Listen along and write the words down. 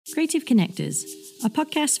Creative Connectors, a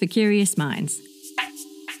podcast for curious minds.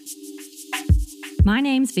 My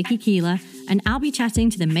name's Vicky Keeler, and I'll be chatting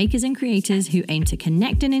to the makers and creators who aim to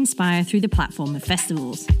connect and inspire through the platform of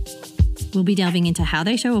festivals. We'll be delving into how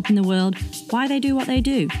they show up in the world, why they do what they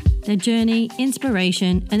do, their journey,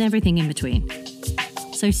 inspiration, and everything in between.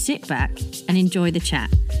 So sit back and enjoy the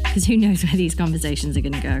chat, because who knows where these conversations are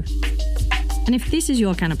going to go. And if this is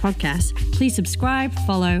your kind of podcast, please subscribe,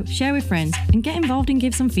 follow, share with friends, and get involved and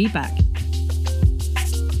give some feedback.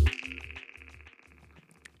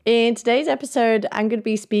 In today's episode, I'm going to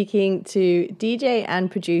be speaking to DJ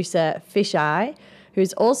and producer Fisheye,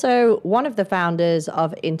 who's also one of the founders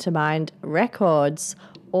of Intermind Records,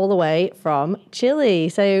 all the way from Chile.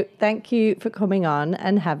 So thank you for coming on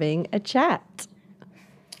and having a chat.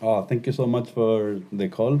 Oh, thank you so much for the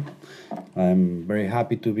call. I'm very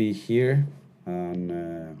happy to be here,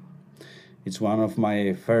 and it's one of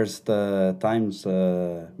my first times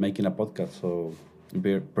making a podcast, so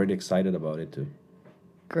I'm pretty excited about it too.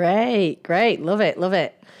 Great. Love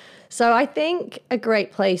it. So I think a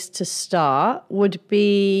great place to start would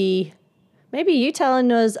be maybe you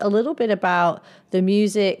telling us a little bit about the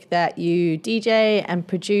music that you DJ and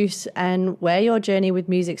produce and where your journey with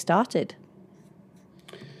music started.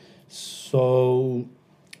 So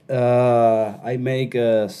I make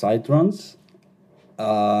psytrance,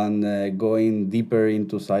 and going deeper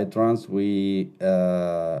into psytrance, we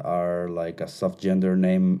are like a subgenre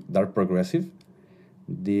named dark progressive.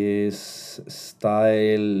 This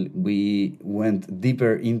style, we went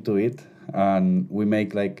deeper into it, and we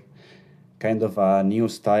make like kind of a new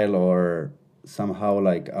style, or somehow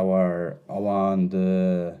like our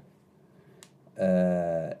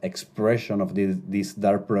expression of this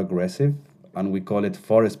dark progressive, and we call it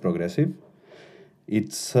forest progressive.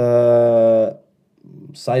 It's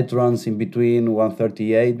psytrance in between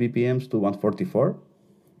 138 BPMs to 144.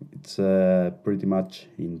 It's pretty much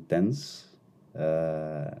intense.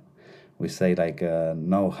 We say like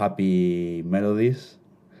no happy melodies,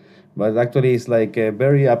 but actually it's like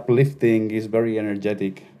very uplifting. It's very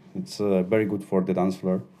energetic. It's very good for the dance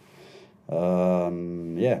floor.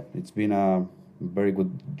 Yeah, it's been a very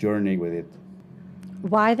good journey with it.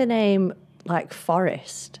 Why the name like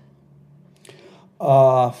Forest?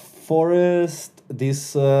 Forest.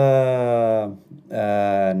 This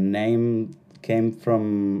name came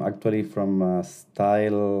from a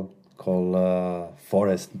style called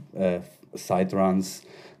forest psytrance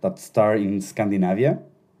that start in Scandinavia.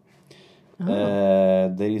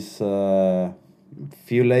 There is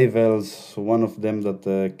few labels. One of them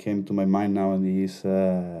that came to my mind now is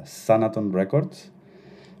Sanaton Records,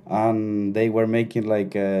 and they were making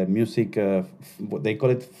like music. They call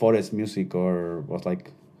it forest music, or was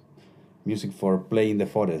like music for playing in the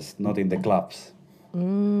forest, not in the clubs. So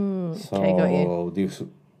okay, got you.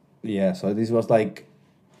 So this was like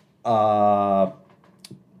not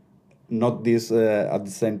this at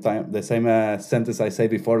the same time, the same sentence I said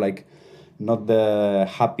before, like not the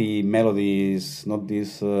happy melodies, not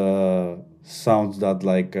these sounds that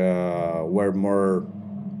like were more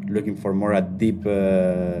looking for more a deep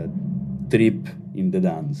trip in the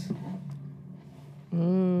dance.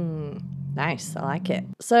 Nice, I like it.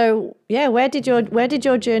 So yeah, where did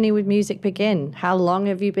your journey with music begin? How long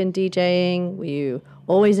have you been DJing? Were you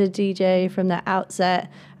always a DJ from the outset,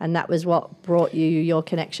 and that was what brought you your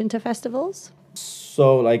connection to festivals?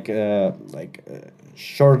 So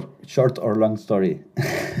short or long story?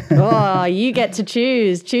 Oh, you get to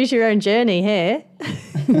choose your own journey here.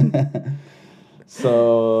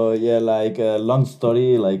 So yeah, like a long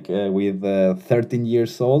story, like with 13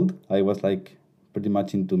 years old, I was like pretty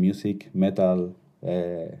much into music, metal,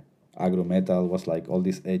 agro metal, was like all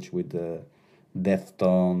this age with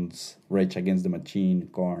Deftones, Rage Against the Machine,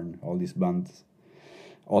 Korn, all these bands,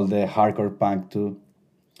 all the hardcore punk too.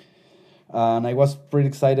 And I was pretty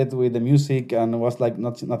excited with the music, and it was like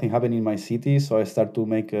nothing happened in my city, so I started to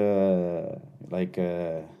make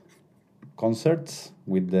concerts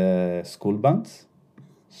with the school bands.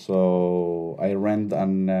 So I rent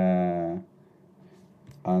an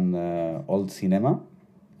old cinema,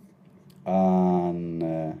 and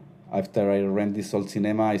after I rent this old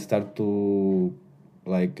cinema, I start to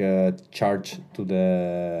charge to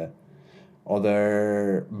the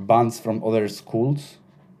other bands from other schools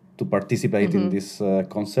to participate in this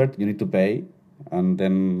concert. You need to pay, and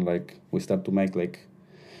then we start to make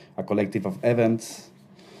a collective of events.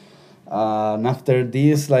 And after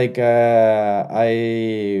this, I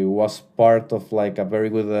was part of a very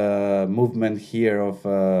good movement here of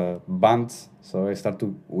bands. So I start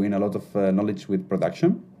to win a lot of knowledge with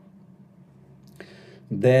production.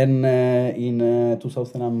 Then in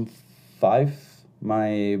 2005,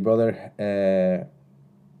 my brother,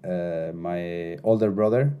 my older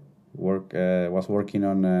brother, was working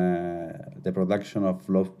on the production of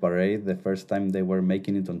Love Parade the first time they were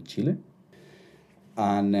making it on Chile,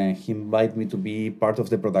 and he invited me to be part of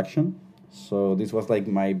the production. So this was like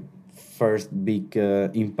my first big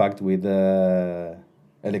impact with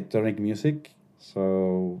electronic music.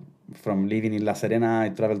 So from living in La Serena, I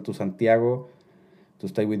traveled to Santiago to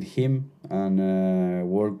stay with him and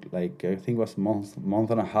work like I think it was month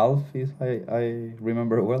and a half, if I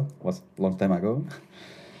remember well. It was a long time ago.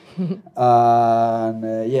 And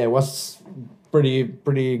yeah, it was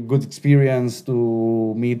pretty good experience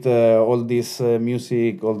to meet all this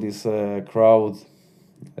music, all this crowd.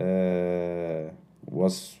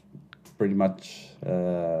 Was pretty much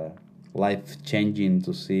life changing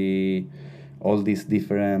to see all these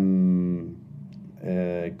different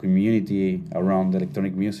community around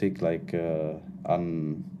electronic music, like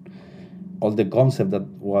and all the concept that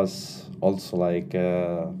was also like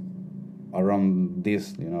around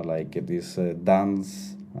this, like this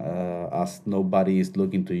dance as nobody is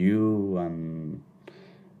looking to you, and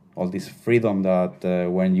all this freedom that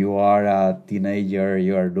when you are a teenager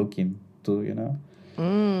you are looking to.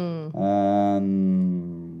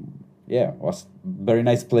 And yeah, it was very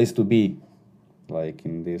nice place to be, like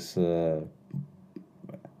in this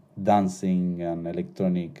dancing and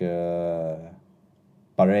electronic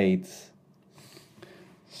parades.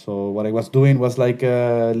 So what I was doing was like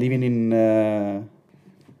living in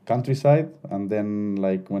countryside, and then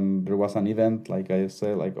like when there was an event, like I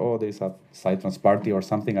said, like, oh, there's a psytrance party or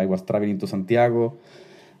something, I was traveling to Santiago,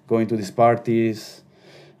 going to these parties,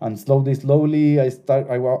 and slowly I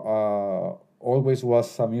always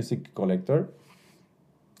was a music collector.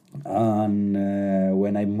 And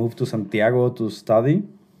when I moved to Santiago to study,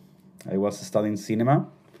 I was studying cinema.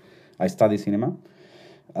 I studied cinema.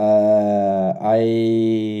 I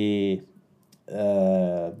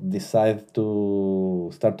decided to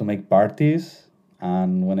start to make parties,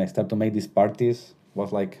 and when I start to make these parties,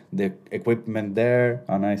 was like the equipment there,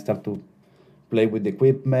 and I start to play with the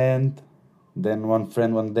equipment. Then one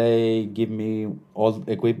friend one day give me all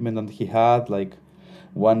the equipment that he had, like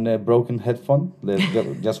one broken headphone that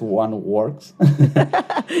just one works.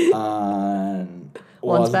 And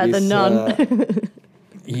One's better than none.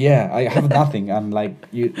 Yeah, I have nothing, and like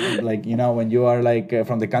when you are like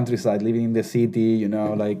from the countryside living in the city,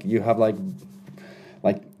 like you have like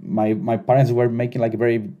my parents were making like a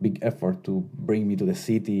very big effort to bring me to the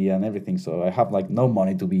city and everything, so I have like no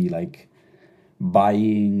money to be like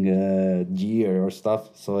buying gear or stuff.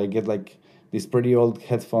 So I get like these pretty old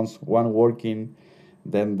headphones, one working.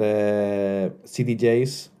 Then the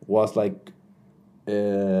CDJs was like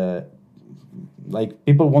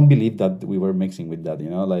people won't believe that we were mixing with that,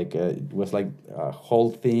 like it was like a whole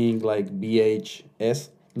thing like VHS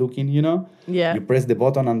looking, Yeah. you press the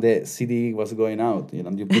button and the CD was going out,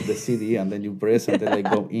 and you put the CD and then you press and then like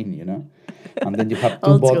go in, and then you have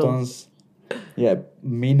two Old school. buttons, yeah,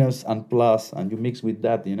 minus and plus, and you mix with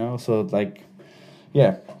that, so like,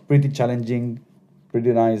 yeah, pretty challenging,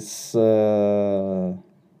 pretty nice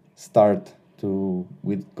start to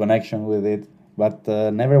with connection with it, but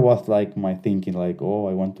never was like my thinking like, oh,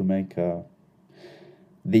 I want to make a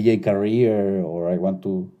DJ career, or I want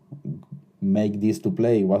to make this to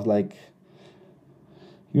play. It was like,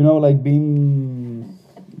 like being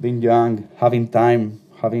young, having time,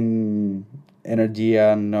 having energy,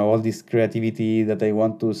 and all this creativity that I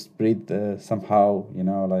want to spread somehow,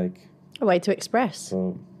 like. A way to express.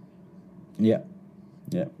 So, yeah,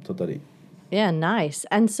 totally. Yeah, nice.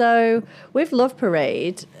 And so with Love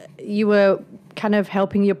Parade, you were kind of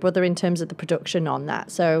helping your brother in terms of the production on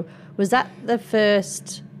that. So was that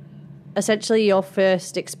essentially your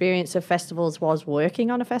first experience of festivals was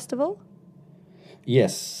working on a festival?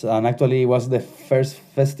 Yes, and actually, it was the first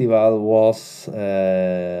festival was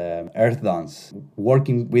Earth Dance,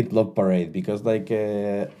 working with Love Parade, because like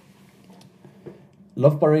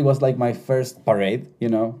Love Parade was like my first parade,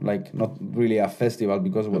 like not really a festival,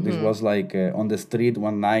 because this was like on the street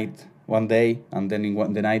one day, and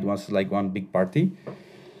then the night was like one big party.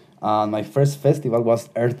 And my first festival was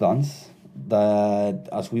Earth Dance, that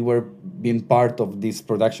as we were being part of this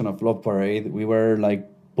production of Love Parade, we were like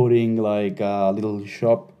putting like a little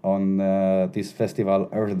shop on this festival,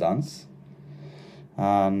 Earth Dance.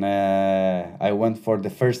 And I went for the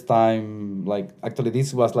first time, like actually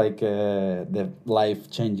this was like the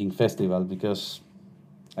life-changing festival, because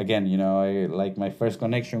again, I like my first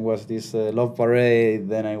connection was this Love Parade.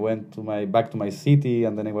 Then I went back to my city,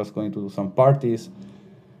 and then I was going to some parties,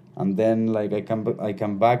 And then like I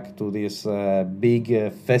come back to this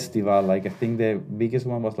big festival. Like I think the biggest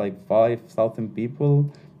one was like 5,000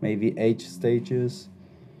 people, maybe 8 stages,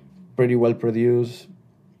 pretty well produced.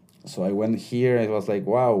 So I went here. It was like,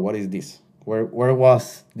 wow, what is this? Where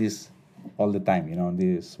was this all the time? You know,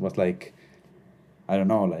 this was like, I don't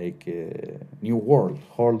know, like new world,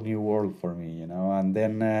 whole new world for me. You know, and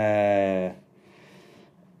then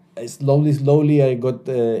slowly I got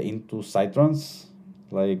into psytrance,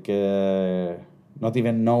 like not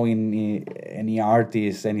even knowing any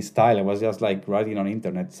artist, any style. I was just like writing on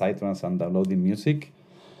internet psytrance and downloading music.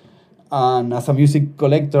 And as a music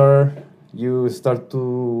collector, you start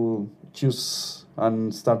to choose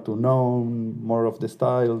and start to know more of the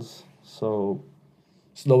styles. So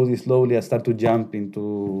slowly, I start to jump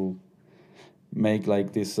into make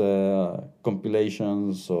like these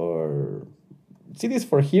compilations or CDs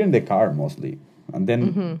for here in the car mostly. And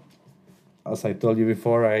then, as I told you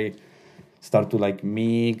before, I start to like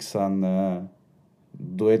mix and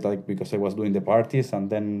do it like because I was doing the parties, and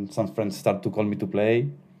then some friends start to call me to play.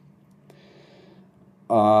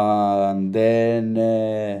 And then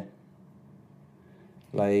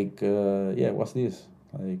yeah, what's this?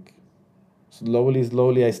 Like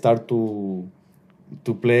slowly I start to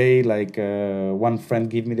play. Like one friend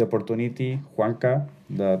gave me the opportunity, Juanca,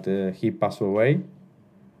 that he passed away.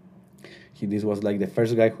 This was like the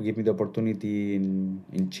first guy who gave me the opportunity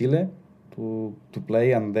in Chile to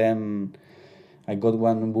play, and then I got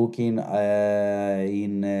one booking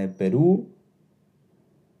in Peru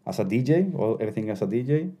as a DJ, all everything as a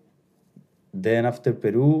DJ. Then after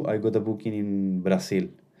Peru, I got a booking in Brazil,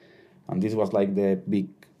 and this was like the big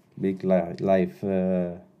life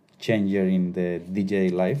changer in the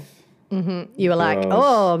DJ life. You were like, Because-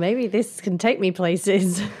 oh, maybe this can take me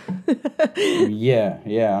places. yeah,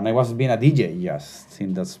 and I was being a DJ just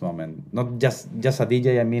in that moment, not just a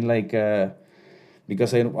DJ. I mean, like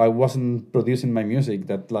because I wasn't producing my music.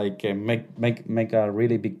 That like make a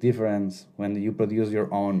really big difference when you produce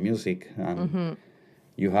your own music and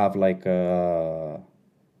you have like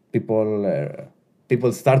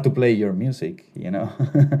people start to play your music. You know,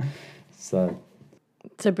 so.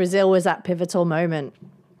 So Brazil was that pivotal moment.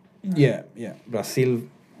 Yeah. Brazil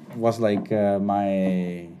was like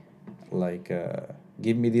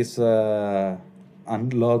give me this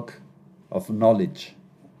unlock of knowledge.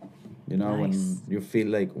 You know, Nice. when you feel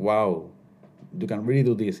like, wow, you can really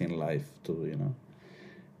do this in life too. You know,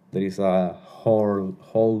 there is a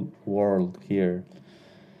whole world here.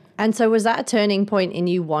 And so was that a turning point in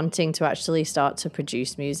you wanting to actually start to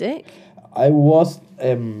produce music? I was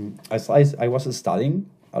I was studying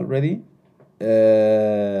already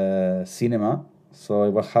cinema, so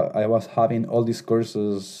I was having all these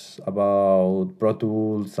courses about Pro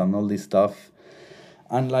Tools and all this stuff,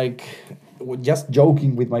 and like just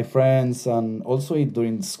joking with my friends, and also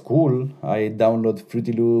during school I download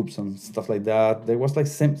Fruity Loops and stuff like that. There was like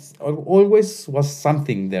always was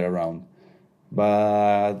something there around,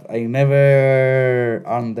 but I never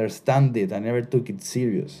understand it. I never took it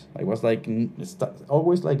serious. I was like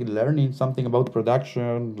always like learning something about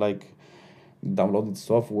production, like downloaded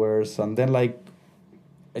softwares, and then like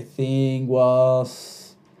I think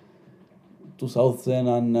was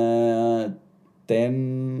 2010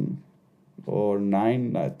 or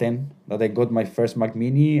 10 that I got my first Mac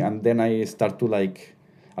Mini, and then I start to like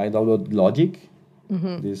I download Logic,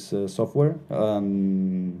 this software,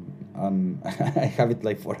 and I have it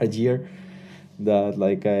like for a year. That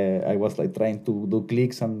like I was like trying to do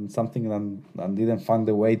clicks and something and didn't find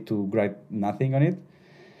the way to write nothing on it.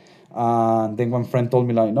 And then one friend told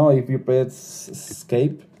me like, no, if you press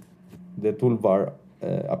escape, the toolbar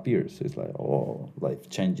appears. It's like, oh, life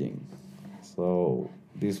changing. So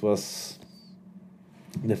this was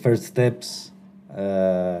the first steps,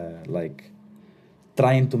 like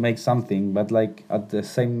trying to make something, but like at the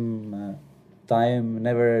same time,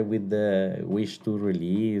 never with the wish to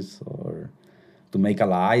release or to make a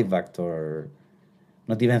live act, or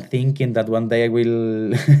not even thinking that one day I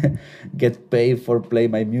will get paid for play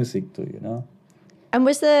my music too, you know? And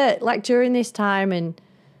was there, like, during this time and,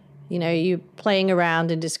 you know, you playing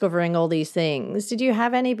around and discovering all these things, did you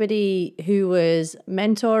have anybody who was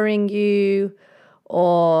mentoring you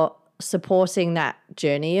or supporting that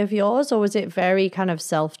journey of yours? Or was it very kind of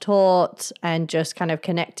self-taught and just kind of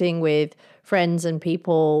connecting with friends and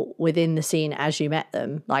people within the scene as you met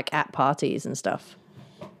them, like at parties and stuff?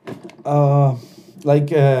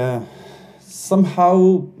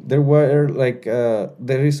 Somehow there were like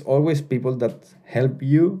there is always people that help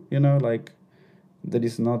you, you know, like there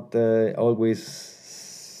is not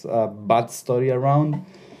always a bad story around,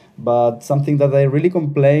 But something that I really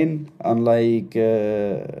complain, and like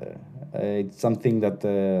it's something that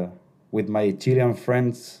with my Chilean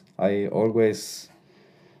friends I always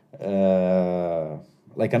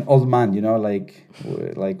like an old man, you know, like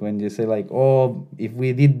when you say like, oh, if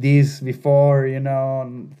we did this before, you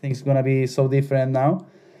know, things gonna be so different now.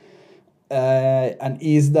 And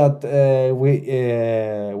is that we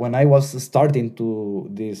when I was starting to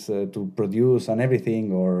this to produce and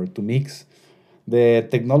everything or to mix, the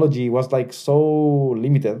technology was like so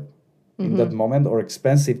limited in that moment or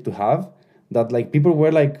expensive to have that like people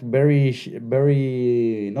were like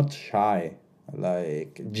very not shy,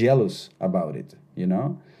 like jealous about it, you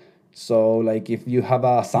know. So like if you have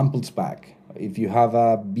a samples pack, if you have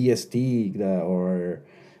a BST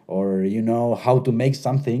or you know how to make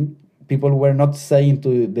something, people were not saying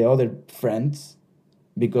to the other friends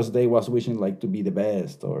because they was wishing like to be the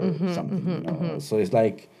best or something, you know. So it's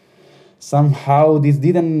like somehow this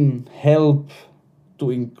didn't help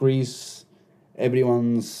to increase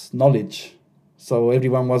everyone's knowledge. So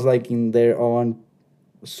everyone was like in their own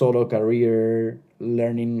solo career,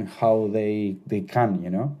 learning how they can, you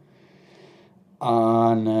know.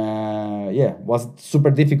 And yeah, was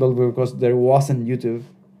super difficult because there wasn't YouTube,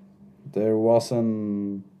 there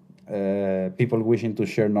wasn't people wishing to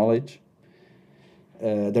share knowledge.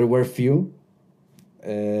 There were few.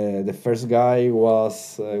 The first guy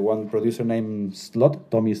was one producer named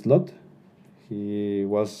Tommy Slot. He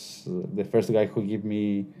was the first guy who gave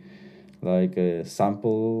me like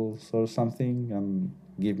samples or something and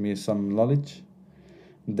give me some knowledge.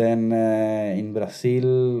 Then in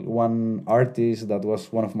Brazil, one artist that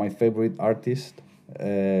was one of my favorite artists,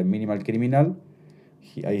 Minimal Criminal.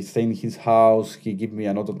 I stay in his house. He gave me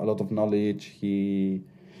a lot of knowledge. He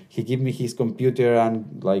gave me his computer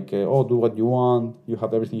and like, oh, do what you want. You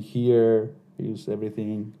have everything here. Use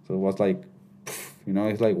everything. So it was like, you know,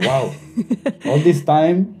 it's like, wow. All this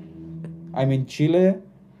time, I'm in Chile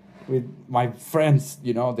with my friends,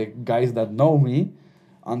 you know, the guys that know me,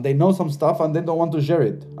 and they know some stuff and they don't want to share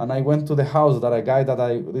it. And I went to the house that a guy that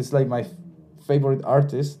is like my favorite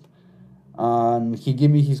artist, and he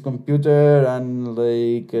gave me his computer and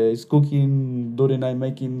like he's cooking during I'm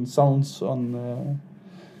making sounds on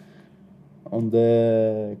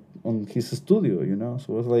his studio, you know.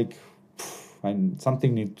 So it was like,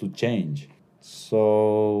 something need to change.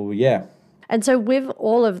 So yeah. And so with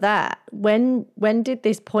all of that, when did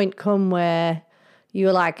this point come where you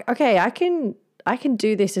were like, okay, I can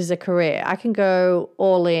do this as a career. I can go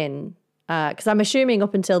all in. Because I'm assuming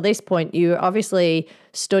up until this point, you were obviously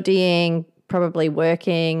studying, probably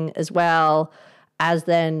working as well as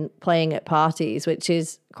then playing at parties, which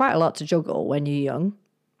is quite a lot to juggle when you're young.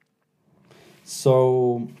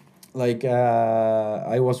 So, like,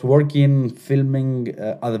 I was working filming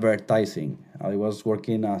advertising. I was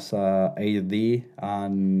working as a AD,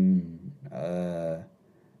 and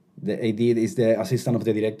the AD is the assistant of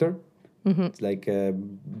the director. It's like a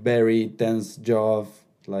very tense job,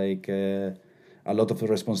 like a lot of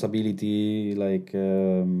responsibility. Like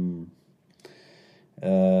you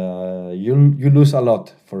lose a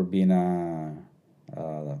lot for being a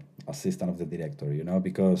assistant of the director, you know,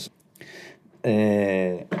 because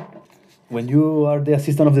when you are the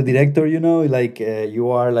assistant of the director, you know, like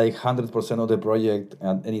you are like 100% of the project,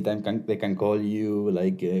 and anytime they can call you.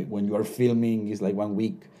 Like when you are filming, it's like 1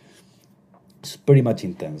 week. It's pretty much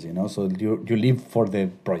intense, you know. So you live for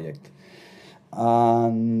the project.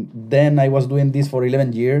 And then I was doing this for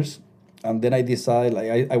 11 years, and then I decided,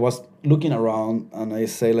 like I was looking around, and I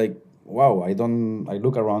say like, wow, I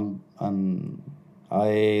look around and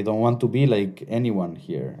I don't want to be like anyone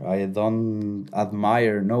here. I don't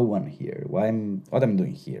admire no one here. What I'm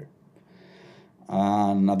doing here.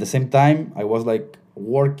 And at the same time, I was like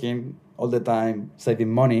working all the time,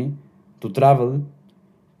 saving money to travel.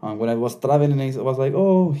 And when I was traveling, I was like,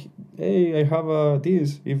 oh, hey, I have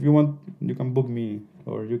this. If you want, you can book me,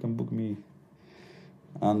 or you can book me.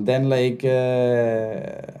 And then like I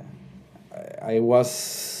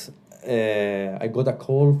got a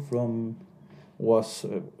call from, was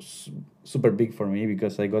super big for me,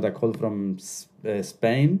 because I got a call from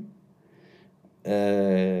Spain,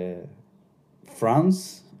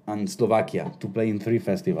 France, and Slovakia to play in 3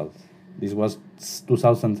 festivals. This was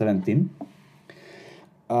 2017.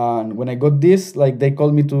 And when I got this, like they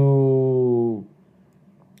called me to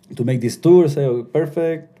make this tour. Say, oh,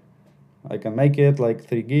 perfect, I can make it, like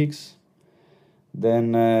 3 gigs.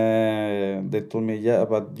 Then they told me, yeah,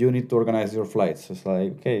 but you need to organize your flights. It's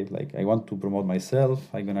like, okay, like I want to promote myself.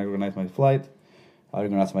 I'm gonna organize my flight. I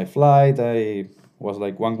organized my flight. I was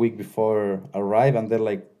like 1 week before arrive, and then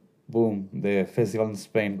like, boom, the festival in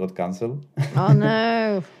Spain got canceled. Oh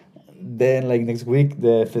no! then like next week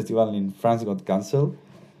the festival in France got cancelled,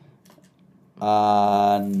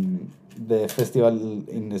 and the festival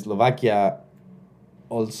in Slovakia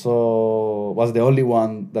also was the only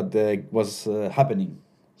one that was happening.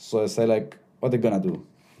 So I said like, what are they gonna do?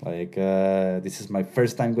 Like this is my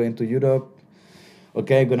first time going to Europe.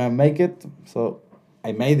 Okay, gonna make it. So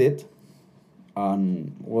I made it,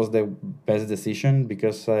 and was the best decision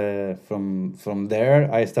because from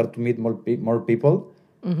there I start to meet more people.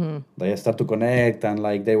 I start to connect, and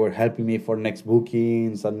like they were helping me for next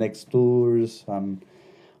bookings and next tours, and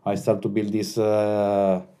I start to build this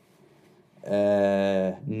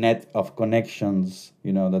net of connections,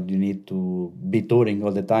 that you need to be touring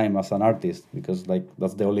all the time as an artist, because like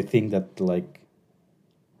that's the only thing that like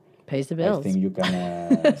Pays the I bills. think you can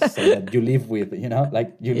say that you live with,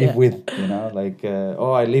 like you live Yeah. with, like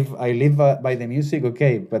oh, I live by the music,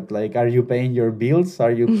 okay, but like, are you paying your bills?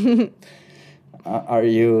 Are you are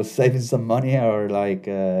you saving some money, or like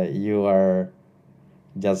you are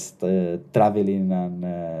just traveling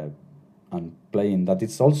and playing? That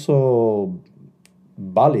it's also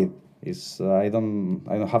valid. Is I don't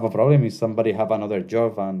have a problem if somebody have another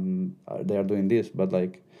job and they are doing this, but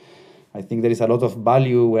like I think there is a lot of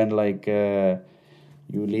value when like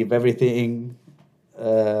you leave everything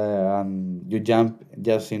and you jump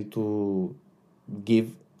just into give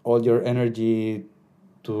all your energy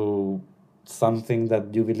to something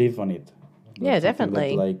that you believe on it. Yeah, That's something that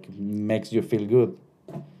definitely. like makes you feel good.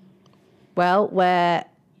 Well, where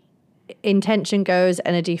intention goes,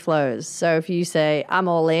 energy flows. So if you say, I'm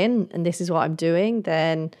all in and this is what I'm doing,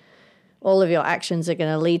 then all of your actions are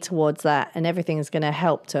going to lead towards that, and everything is going to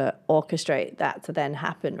help to orchestrate that to then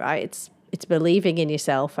happen, right? It's believing in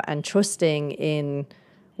yourself and trusting in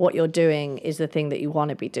what you're doing is the thing that you want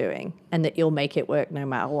to be doing, and that you'll make it work no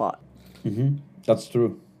matter what. That's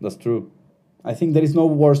true. That's true. I think there is no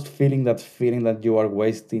worst feeling that you are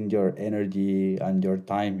wasting your energy and your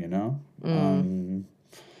time.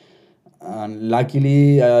 And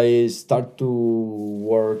luckily, I start to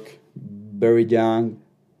work very young,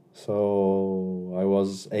 so I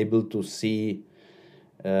was able to see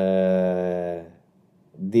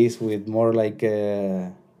this with more like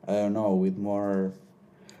I don't know, with more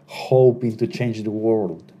hoping to change the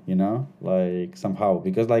world. Like somehow,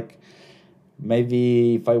 because like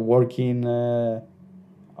maybe if I work in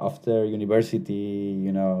after university,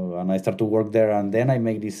 and I start to work there, and then I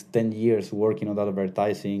make these 10 years working on that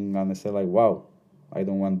advertising, and I say like, wow, I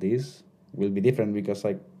don't want this. Will be different because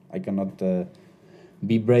I cannot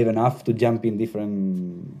be brave enough to jump in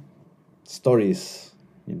different stories.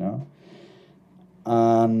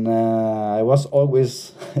 And I was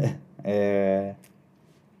always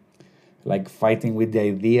like fighting with the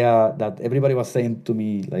idea that everybody was saying to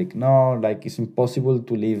me like, no, like it's impossible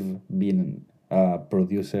to live being a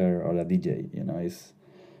producer or a DJ. It's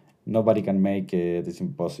nobody can make it. It's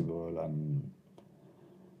impossible. And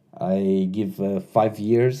I give 5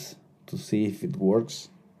 years to see if it works,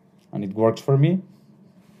 and it works for me.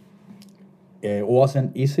 It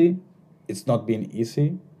wasn't easy. It's not been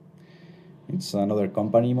easy. It's another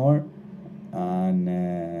company more, and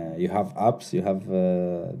you have ups, you have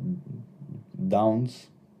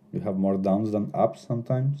downs. You have more downs than ups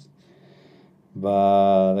sometimes,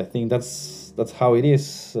 but I think that's how it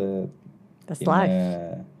is That's in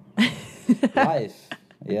life. life.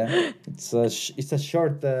 Yeah, it's a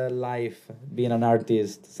short life being an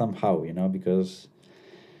artist somehow, because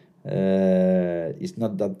it's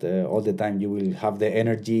not that all the time you will have the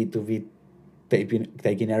energy to be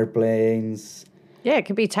taking airplanes. Yeah, it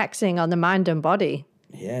can be taxing on the mind and body.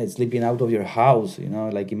 Yeah, sleeping out of your house.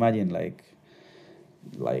 Like imagine like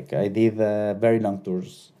I did very long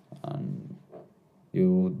tours, and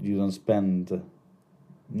you don't spend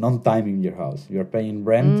non time in your house. You're paying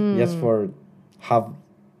rent just for have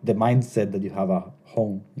the mindset that you have a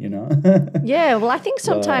home. Yeah, well, I think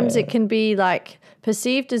sometimes it But can be like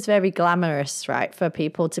perceived as very glamorous, right? For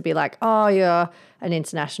people to be like, oh, you're an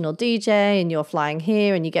international DJ and you're flying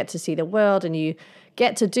here and you get to see the world and you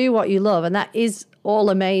get to do what you love. And that is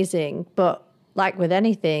all amazing. But like with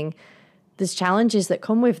anything, there's challenges that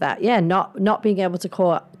come with that. Yeah, not being able to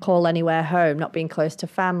call anywhere home, not being close to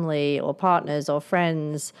family or partners or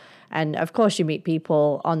friends. And of course, you meet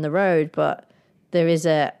people on the road, but there is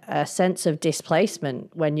a sense of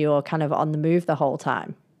displacement when you're kind of on the move the whole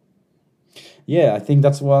time. yeah, I think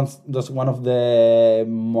that's one of the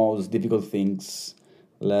most difficult things,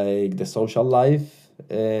 like the social life.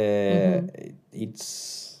 It's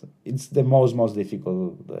the most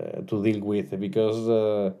difficult to deal with,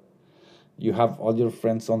 because you have all your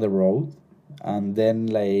friends on the road, and then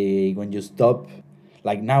like when you stop,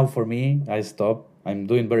 like now for me, I stop I'm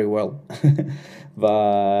doing very well.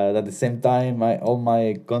 But at the same time, all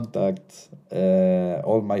my contacts,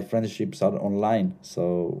 all my friendships are online.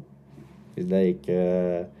 So it's like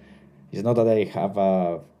it's not that I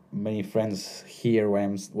have many friends here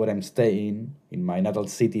where I'm staying in my natal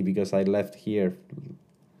city, because I left here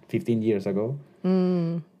 15 years ago.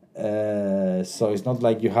 So it's not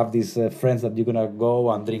like you have these friends that you're gonna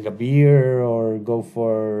go and drink a beer or go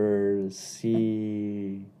for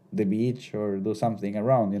see the beach or do something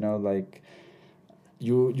around. Like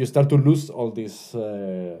you start to lose all this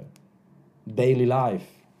daily life.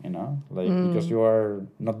 Like, because you are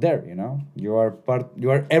not there. You are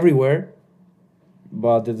everywhere,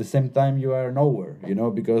 but at the same time you are nowhere,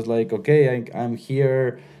 because like, okay, I'm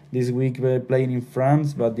here this week playing in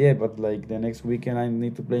France, but yeah, but like the next weekend I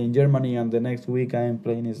need to play in Germany, and the next week I'm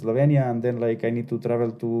playing in Slovenia, and then like I need to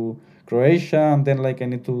travel to Croatia, and then like I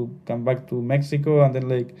need to come back to Mexico, and then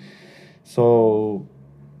like, so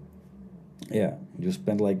yeah, you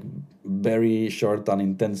spend like very short and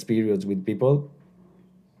intense periods with people,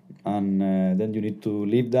 and then you need to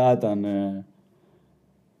leave that and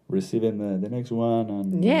receiving the next one.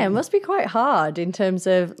 And Yeah, it must be quite hard in terms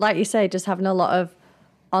of, like you say, just having a lot of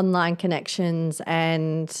online connections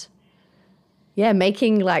and, yeah,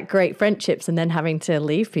 making like great friendships and then having to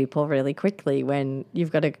leave people really quickly when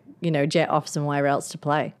you've got to, jet off somewhere else to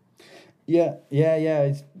play. Yeah.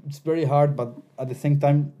 It's very hard, but at the same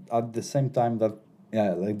time, that,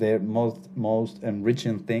 yeah, like the most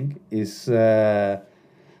enriching thing is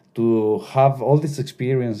to have all this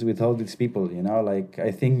experience with all these people. Like,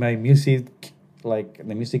 I think my music, like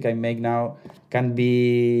the music I make now, can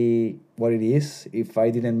be what it is if I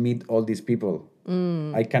didn't meet all these people.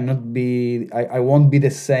 I cannot be. I won't be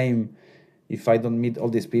the same if I don't meet all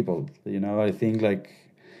these people. I think like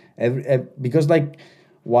because like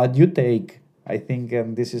what you take, I think,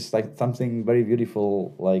 and this is like something very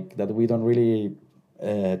beautiful, like that we don't really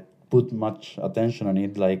put much attention on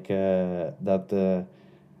it, like that.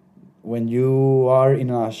 When you are in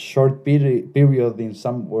a short period in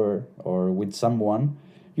somewhere or with someone,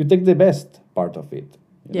 you take the best part of it.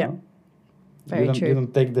 Yeah. Very you true.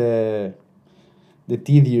 don't take the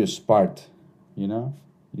tedious part. You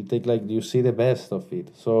take, like, you see the best of it.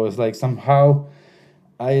 So it's like somehow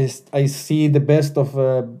I see the best of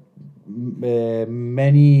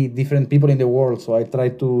many different people in the world. So I try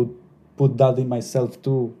to put that in myself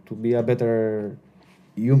too, to be a better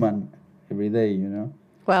human every day.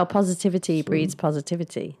 Well, positivity So breeds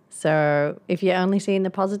positivity. So if you're only seeing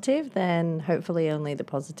the positive, then hopefully only the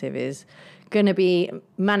positive is going to be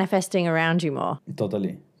manifesting around you more.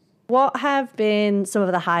 totally. What have been some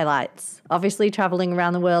of the highlights? Obviously, traveling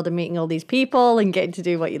around the world and meeting all these people and getting to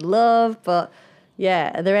do what you love. But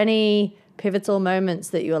yeah, are there any pivotal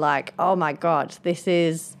moments that you were like, oh my God, this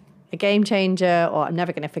is a game changer, or I'm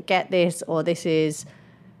never going to forget this, or this is,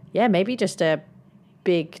 yeah, maybe just a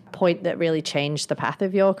big point that really changed the path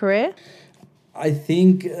of your career? I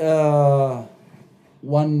think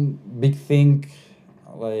one big thing,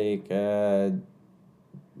 like that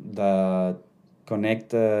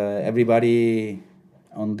connect everybody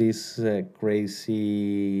on this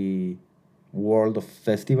crazy world of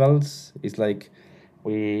festivals is like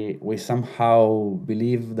we somehow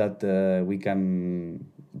believe that we can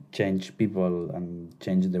change people and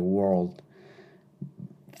change the world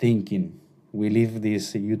thinking. We live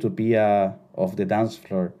this utopia of the dance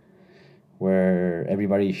floor where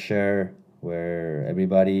everybody share, where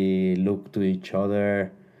everybody look to each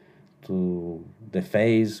other, to the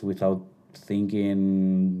face, without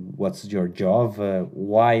thinking what's your job,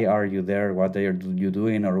 why are you there, what are you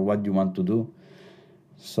doing, or what you want to do.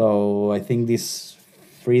 So I think this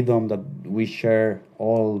freedom that we share,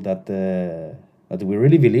 all that we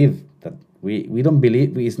really believe, that we don't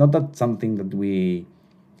believe, it's not that something that we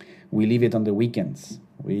live it on the weekends.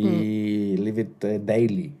 We live it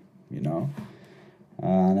daily,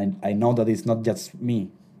 and I know that it's not just me,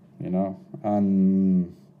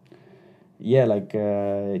 and yeah, like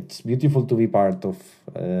it's beautiful to be part of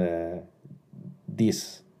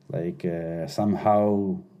this, like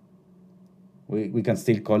somehow we can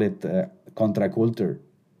still call it contra culture,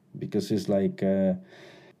 because it's like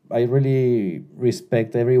I really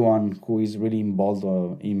respect everyone who is really involved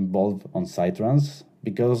on Psytrance,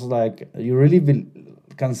 because like you really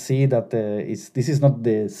can see that this is not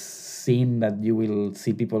the scene that you will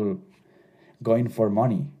see people going for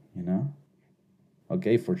money.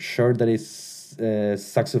 Okay, for sure there is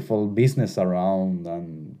successful business around,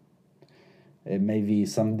 and maybe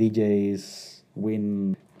some DJs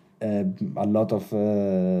win a lot of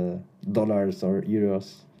dollars or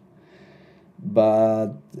euros,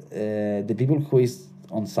 but the people who is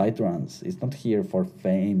on Psytrance. It's not here for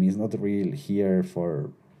fame. It's not real here for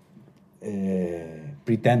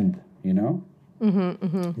pretend, you know?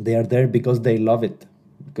 They are there because they love it,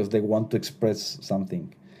 because they want to express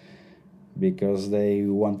something, because they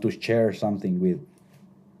want to share something with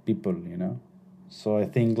people, you know? So I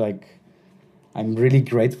think like I'm really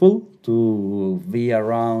grateful to be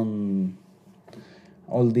around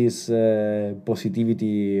all this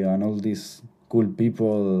positivity and all these cool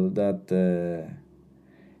people that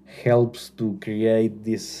helps to create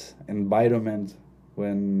this environment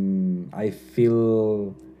when I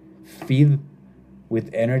feel fed with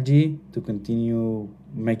energy to continue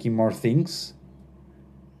making more things,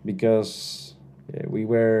 because we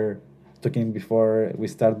were talking before we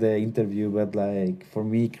start the interview, but like for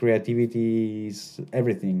me creativity is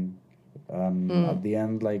everything. At the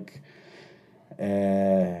end, like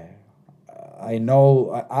I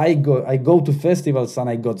know I go to festivals and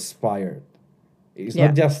I got inspired. It's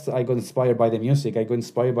not just I got inspired by the music. I got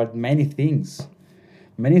inspired by many things.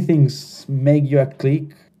 Many things make you a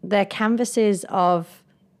click. They're canvases of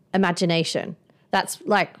imagination. That's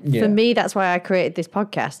like, for me, that's why I created this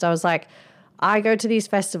podcast. I was like, I go to these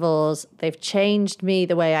festivals, they've changed me,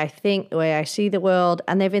 the way I think, the way I see the world,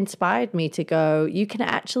 and they've inspired me to go, you can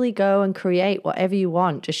actually go and create whatever you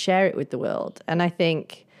want, just share it with the world. And I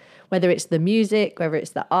think whether it's the music, whether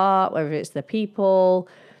it's the art, whether it's the people,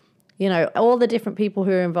 you know, all the different people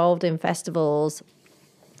who are involved in festivals,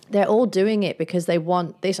 they're all doing it because they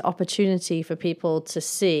want this opportunity for people to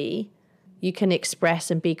see you can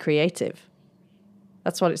express and be creative.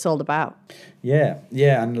 That's what it's all about. Yeah,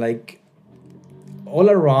 and like all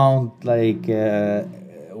around, like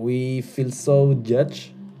we feel so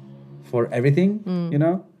judged for everything, you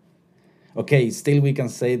know? Okay, still we can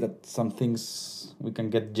say that some things we can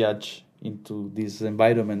get judged into these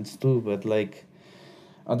environments too, but like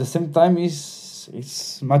at the same time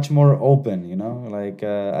it's much more open, you know? Like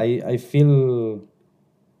I feel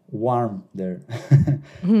warm there.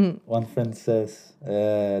 One friend says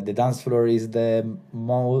the dance floor is the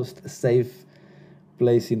most safe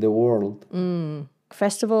place in the world.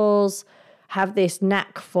 Festivals have this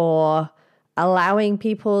knack for allowing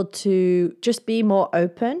people to just be more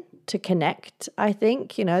open, to connect. I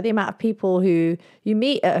think, you know, the amount of people who you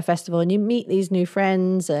meet at a festival and you meet these new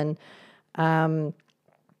friends and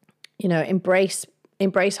you know, embrace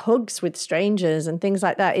hugs with strangers and things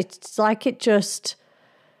like that. It's like it just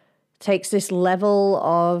takes this level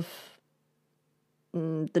of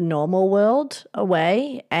the normal world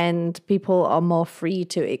away, and people are more free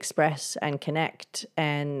to express and connect,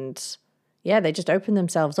 and they just open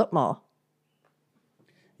themselves up more.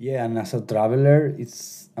 Yeah, and as a traveler,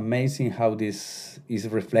 it's amazing how this is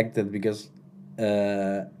reflected, because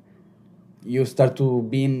you start to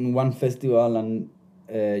be in one festival and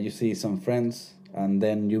you see some friends, and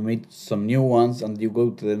then you meet some new ones, and you go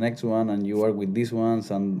to the next one and you are with these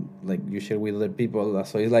ones, and like you share with other people.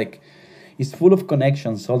 So it's like it's full of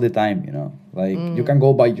connections all the time, you know. Like you can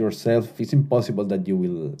go by yourself. It's impossible that you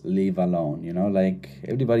will live alone, you know. Like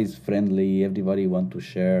everybody's friendly, everybody want to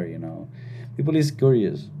share, you know. People is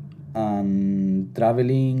curious, and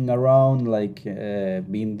traveling around, like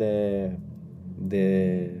being the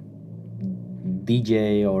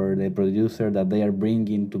DJ or the producer that they are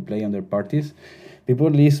bringing to play on their parties,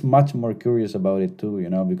 people is much more curious about it too, you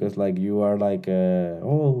know, because like you are like the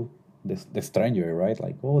stranger, right?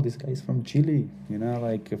 Like, oh, this guy is from Chile, you know,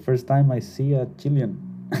 like the first time I see a Chilean.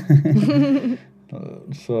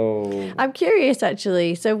 So I'm curious,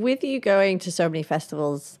 actually. So with you going to so many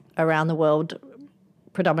festivals around the world,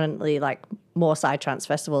 predominantly like more psytrance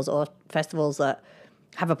festivals or festivals that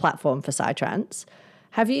have a platform for psytrance,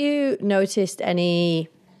 have you noticed any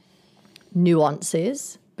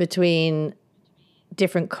nuances between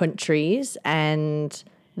different countries and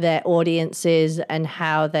their audiences and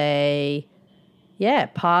how they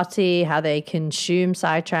party, how they consume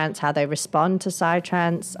psytrance, how they respond to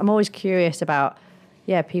psytrance? I'm always curious about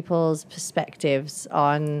people's perspectives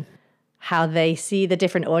on how they see the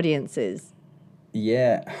different audiences.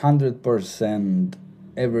 100%.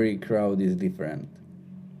 Every crowd is different.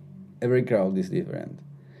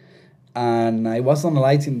 And I was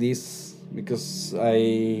analyzing this because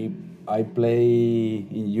I play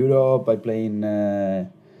in Europe, I play in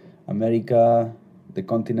America, the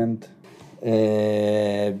continent,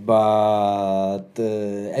 but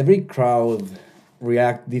every crowd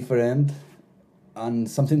react different. And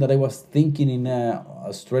something that I was thinking in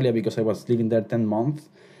Australia, because I was living there 10 months,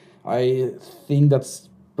 I think that's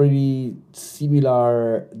pretty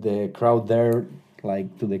similar, the crowd there,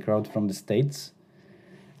 like to the crowd from the States.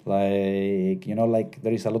 Like, you know, like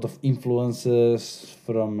there is a lot of influences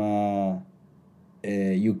from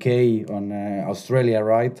UK, on Australia,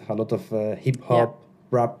 right? A lot of hip hop,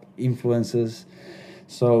 rap influences.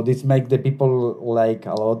 So this make the people like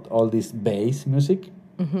a lot all this bass music.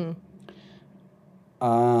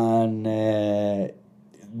 And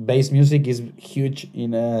bass music is huge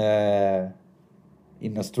in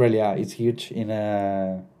Australia. It's huge in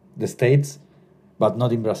the States, but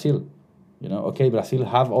not in Brazil. You know, okay, Brazil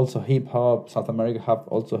have also hip hop. South America have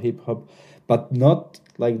also hip hop, but not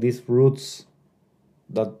like these roots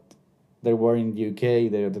that they were in the UK.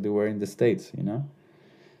 That they were in the States. You know,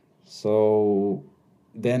 so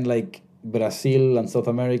then like Brazil and South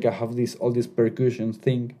America have this all this percussion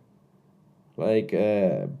thing, like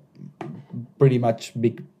pretty much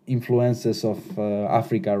big influences of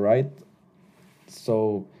Africa, right?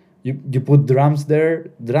 So you put drums there.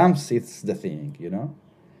 Drums, it's the thing, you know.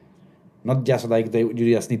 Not just like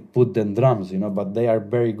you just need put them drums, you know, but they are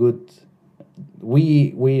very good.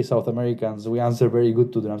 We South Americans, we answer very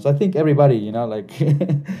good to drums. I think everybody, you know, like,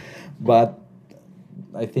 but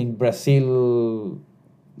I think Brazil,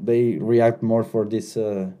 they react more for this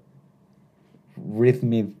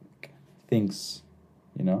rhythmic things,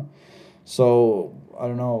 you know. So I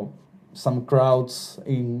don't know, some crowds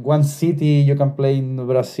in one city you can play in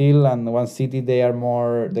Brazil, and one city they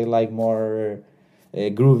like more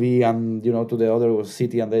groovy, and you know, to the other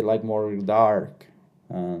city and they like more dark.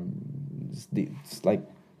 It's like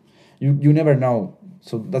you never know.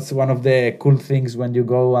 So that's one of the cool things when you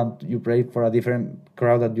go and you play for a different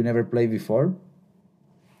crowd that you never played before.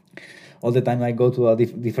 All the time I go to a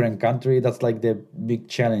different country, that's like the big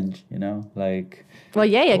challenge, you know, like. Well,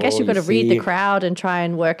 yeah, I guess you've got to read the see crowd and try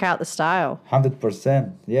and work out the style.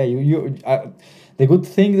 100%. Yeah, the good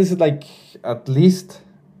thing is like at least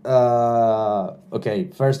okay.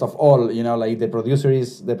 First of all, you know, like the producer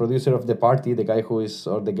is the producer of the party. The guy who is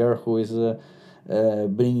or the girl who is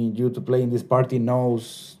bringing you to play in this party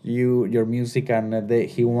knows your music, and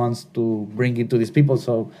he wants to bring it to these people.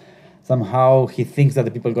 So somehow he thinks that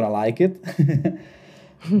the people are gonna like it.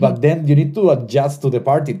 But then you need to adjust to the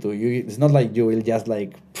party too. It's not like you will just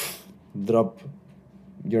like drop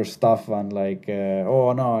your stuff and like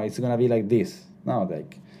oh no, it's gonna be like this. No,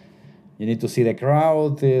 like you need to see the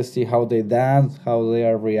crowd, see how they dance, how they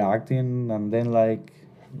are reacting, and then like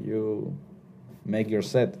you make your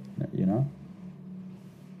set, you know.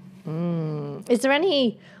 Is there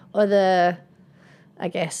any other, I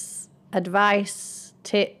guess, advice,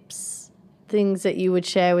 tips, things that you would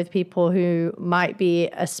share with people who might be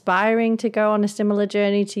aspiring to go on a similar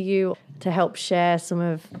journey to you, to help share some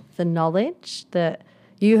of the knowledge that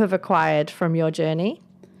you have acquired from your journey?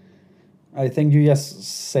 I think you just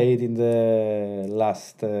say it in the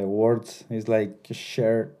last words. It's like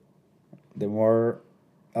share the more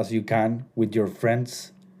as you can with your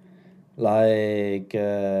friends. Like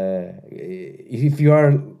if you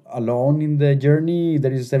are alone in the journey,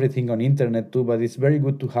 there is everything on internet too, but it's very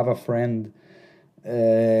good to have a friend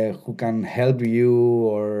who can help you,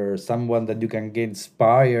 or someone that you can get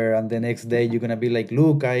inspired, and the next day you're gonna be like,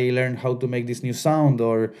 look, I learned how to make this new sound,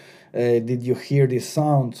 or did you hear this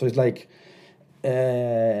sound? So it's like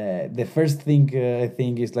the first thing I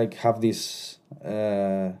think is like have this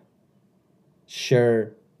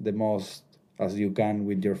share the most as you can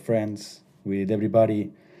with your friends, with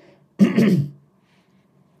everybody.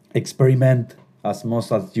 Experiment as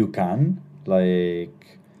much as you can,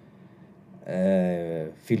 like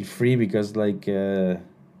feel free, because like there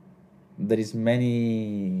is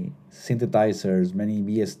many synthesizers, many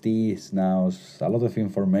VSTs now, a lot of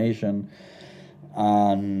information,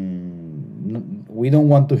 and we don't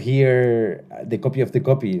want to hear the copy of the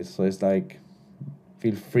copy. So it's like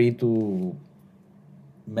feel free to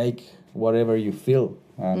make whatever you feel,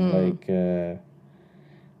 and like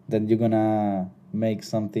then you're gonna make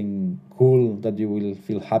something cool that you will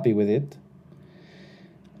feel happy with it.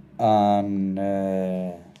 And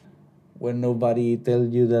when nobody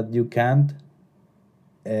tells you that you can't,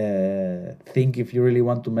 think if you really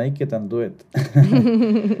want to make it and do it.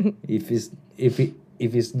 If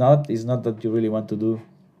it's not that you really want to do.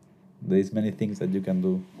 There's many things that you can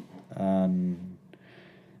do, and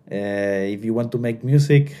if you want to make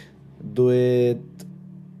music, do it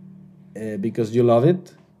because you love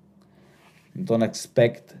it. Don't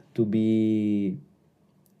expect to be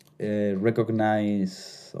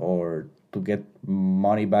recognized or to get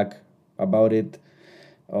money back about it.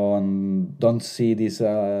 Don't see this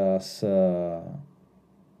as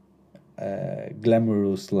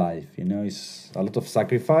glamorous life. You know, it's a lot of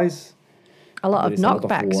sacrifice. A lot of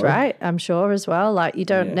knockbacks, right? I'm sure as well. Like you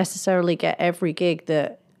don't Yeah. necessarily get every gig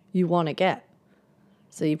that you want to get.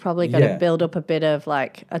 So you probably got to build up a bit of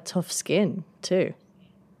like a tough skin too.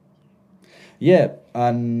 Yeah,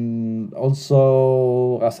 and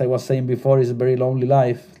also, as I was saying before, it's a very lonely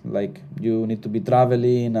life. Like, you need to be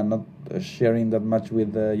traveling and not sharing that much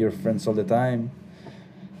with your friends all the time.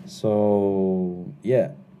 So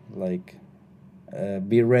yeah, like,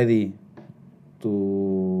 be ready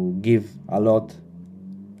to give a lot,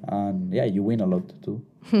 and yeah, you win a lot too.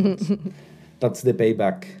 That's the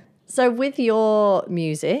payback. So, with your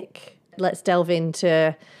music, let's delve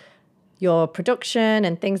into your production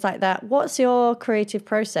and things like that. What's your creative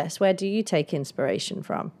process? Where do you take inspiration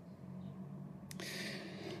from?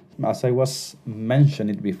 As I was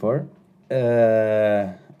mentioned it before,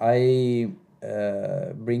 I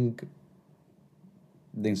bring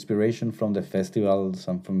the inspiration from the festivals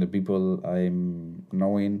and from the people I'm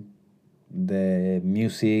knowing, the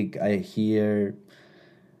music I hear,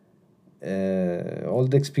 all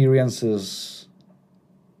the experiences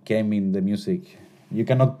came in the music. You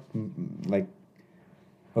cannot like,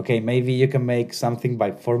 okay, maybe you can make something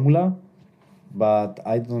by formula, but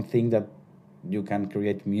I don't think that you can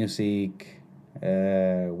create music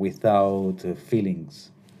without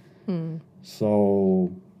feelings.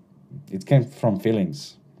 So it came from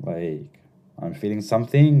feelings. Like, I'm feeling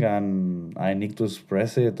something and I need to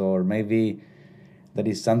express it, or maybe there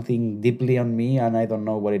is something deeply on me and I don't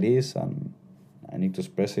know what it is, and I need to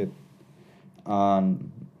express it. And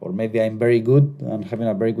or maybe I'm very good and having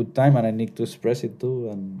a very good time and I need to express it too.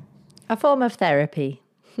 And A form of therapy.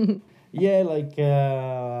 yeah, like,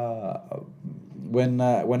 when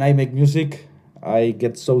I make music, I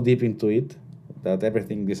get so deep into it that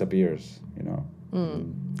everything disappears.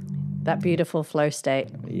 That beautiful flow state.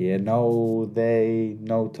 Yeah, no day,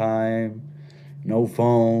 no time, no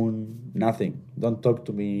phone, nothing. Don't talk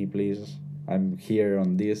to me, please. I'm here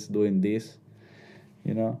on this, doing this.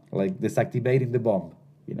 Like deactivating the bomb.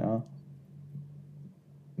 You know,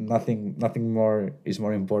 nothing more is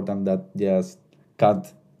more important than just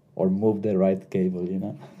cut or move the right cable.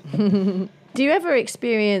 Do you ever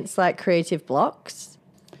experience like creative blocks?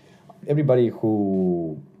 Everybody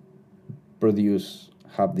who produce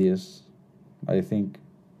have this. I think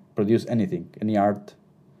produce anything, any art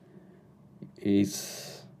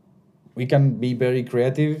is. We can be very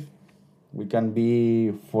creative. We can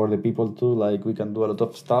be for the people too. Like, we can do a lot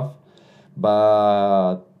of stuff,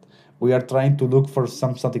 but we are trying to look for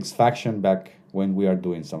some satisfaction back when we are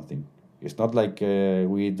doing something. It's not like I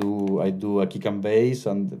do a kick and bass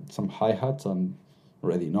and some hi hats and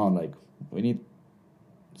ready. No, like, we need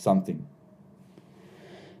something.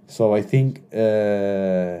 So I think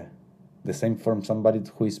the same from somebody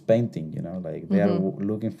who is painting. Like, they are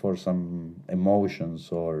looking for some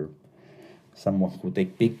emotions, or someone who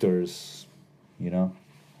take pictures.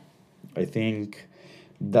 I think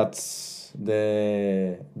that's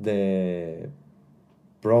the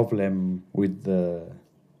problem with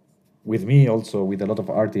me, also with a lot of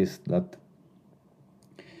artists, that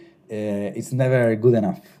it's never good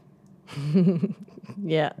enough.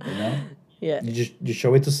 Yeah. Yeah. You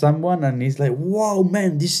show it to someone and it's like, wow,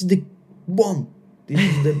 man, this is the bomb. This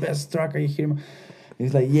is the best track I hear.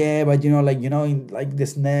 It's like, yeah, but like the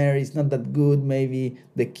snare is not that good. Maybe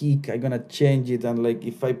the kick, I'm gonna change it, and like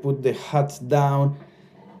if I put the hats down,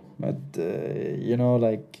 but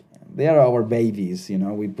like, they are our babies.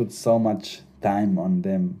 We put so much time on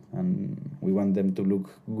them, and we want them to look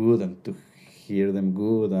good and to hear them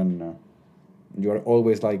good, and you are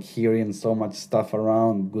always like hearing so much stuff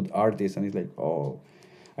around good artists, and it's like, oh,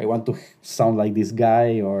 I want to sound like this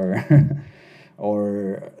guy, or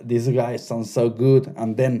or this guy sounds so good,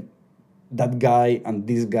 and then that guy and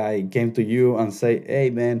this guy came to you and say, hey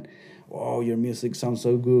man, oh, your music sounds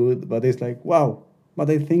so good, but it's like, wow, but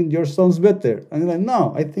I think yours sounds better, and you're like,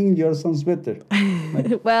 no, I think yours sounds better.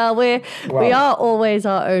 Like, Well, we wow. are always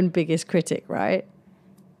our own biggest critic, right?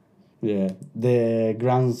 Yeah, the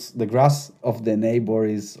grass of the neighbor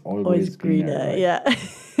is always greener. Right? Yeah.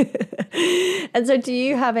 And so, do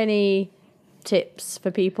you have any tips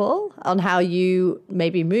for people on how you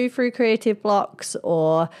maybe move through creative blocks,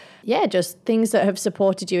 or just things that have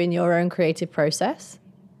supported you in your own creative process?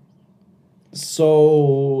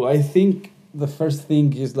 So I think the first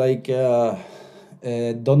thing is like,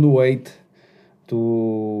 don't wait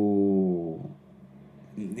to.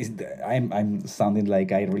 I'm sounding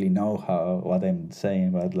like I really know what I'm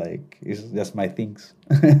saying, but like, it's just my things,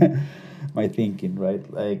 my thinking, right?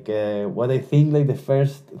 Like, what I think, like, the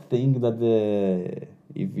first thing that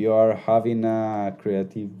if you are having a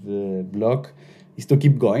creative block, is to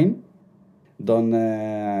keep going. Don't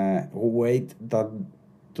wait that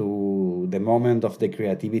to the moment of the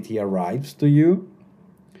creativity arrives to you.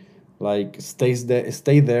 Like, stay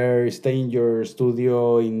there, stay in your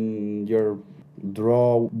studio, in your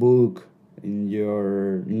draw book, in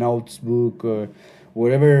your notebook or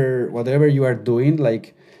whatever you are doing,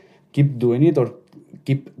 like keep doing it or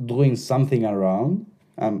keep doing something around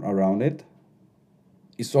it.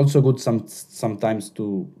 It's also good sometimes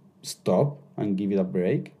to stop and give it a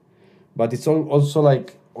break, but it's also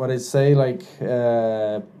like what I say, like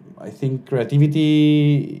I think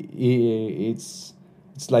creativity it's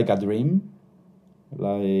like a dream.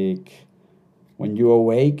 Like when you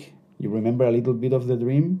awake, you remember a little bit of the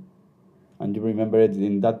dream, and you remember it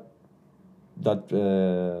in that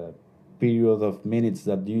period of minutes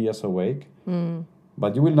that you just awake.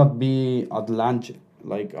 But you will not be at lunch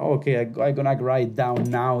like, oh, okay, I'm gonna write down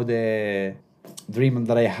now the dream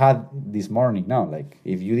that I had this morning. No, like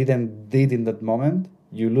if you didn't did in that moment,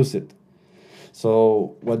 you lose it.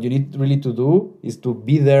 So what you need really to do is to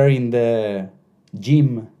be there in the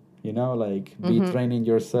gym, like be training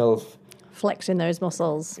yourself. Flexing those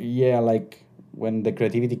muscles. Yeah, like when the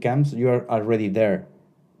creativity comes, you are already there.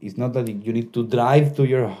 It's not that you need to drive to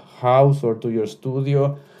your house or to your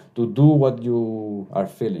studio to do what you are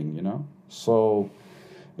feeling. So,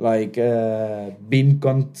 like, being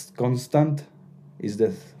constant is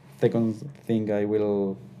the second thing I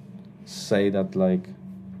will say that, like,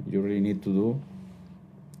 you really need to do.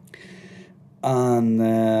 And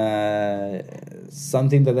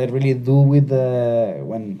something that I really do with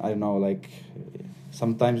when, I don't know, like,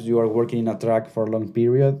 sometimes you are working in a track for a long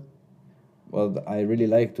period. What I really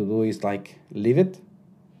like to do is like leave it,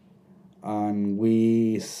 and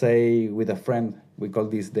we say with a friend, we call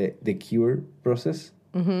this the cure process,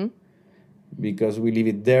 because we leave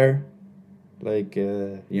it there, like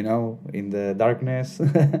in the darkness,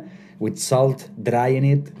 with salt, drying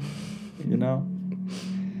it,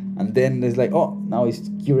 and then it's like, oh, now it's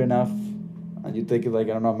cure enough, and you take it like,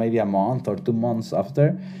 I don't know, maybe a month or 2 months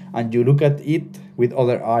after, and you look at it with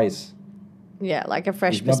other eyes. Yeah, like a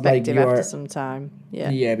fresh It's not like perspective after some time.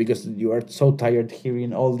 Yeah. Yeah, because you are so tired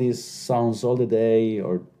hearing all these sounds all the day,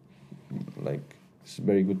 or like it's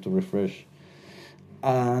very good to refresh.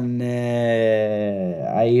 And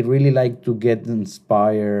I really like to get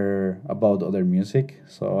inspired about other music,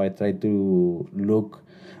 so I try to look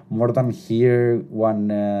more than hear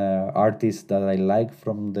one artist that I like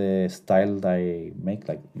from the style that I make,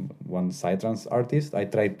 like one psytrance artist. I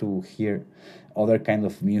try to hear other kind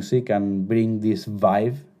of music and bring this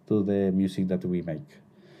vibe to the music that we make.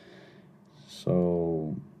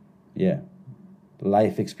 So, yeah,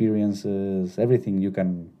 life experiences, everything you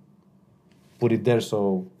can put it there.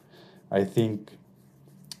 So, I think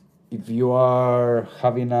if you are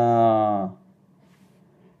having a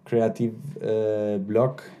creative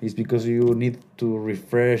block, it's because you need to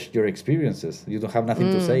refresh your experiences. You don't have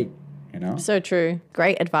nothing to say. So true.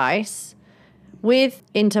 Great advice. With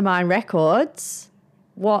Intermind Records,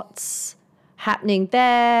 what's happening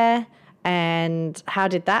there, and how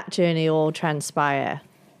did that journey all transpire?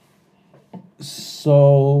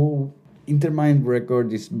 So, Intermind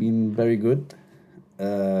Record has been very good.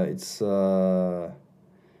 It's been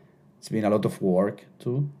a lot of work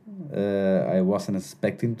too. I wasn't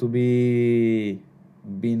expecting to being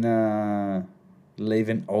a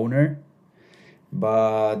label owner,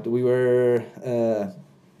 but we were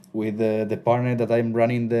with the partner that I'm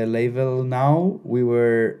running the label now. We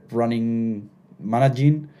were managing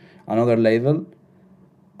another label,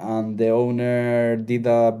 and the owner did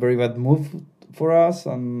a very bad move for us,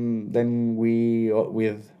 and then we,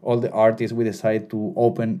 with all the artists, we decided to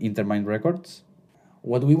open Intermind Records.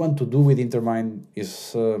 What we want to do with Intermind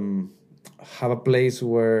is have a place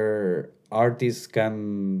where artists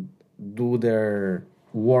can do their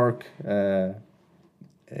work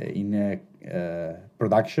in a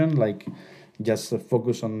production, like just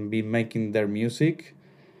focus on making their music,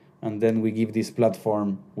 and then we give this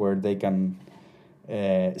platform where they can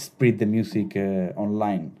spread the music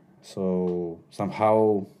online. So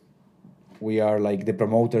somehow we are like the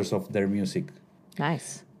promoters of their music.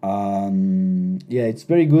 Nice. Yeah, it's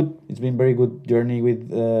very good. It's been very good journey with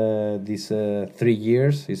these 3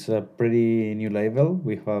 years. It's a pretty new label.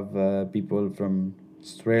 We have people from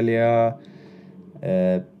Australia,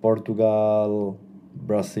 Portugal,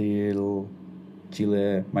 Brazil,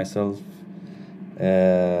 Chile, myself,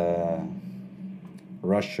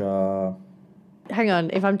 Russia. Hang on,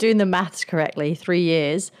 if I'm doing the maths correctly, 3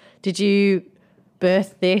 years. Did you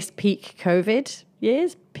birth this peak COVID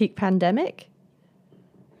years, peak pandemic?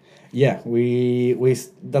 Yeah, we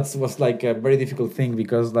that was like a very difficult thing,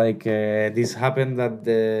 because like this happened that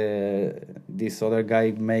this other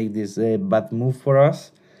guy made this bad move for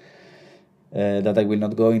us, that I will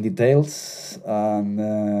not go in details, and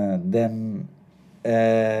then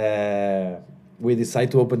we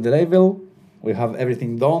decided to open the label, we have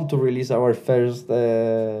everything done to release our first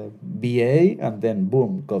BA, and then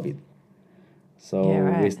boom, COVID. So Yeah,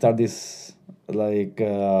 right. we start this like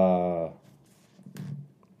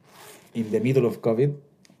in the middle of COVID,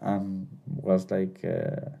 and was like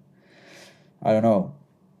I don't know,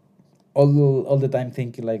 all the time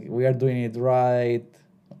thinking like we are doing it right,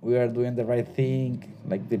 we are doing the right thing,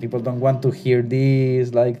 like the people don't want to hear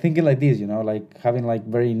this, like thinking like this, you know, like having like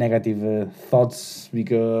very negative thoughts,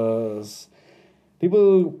 because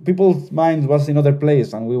people's mind was in other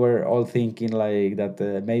place, and we were all thinking like that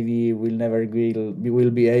maybe we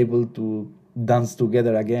will be able to dance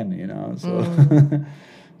together again, you know. So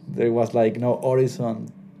there was like no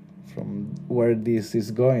horizon from where this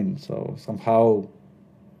is going. So somehow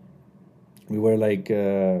we were like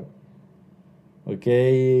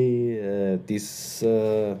okay, this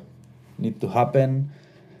need to happen.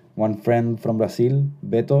 One friend from Brazil,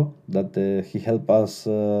 Beto, that he helped us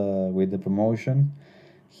with the promotion.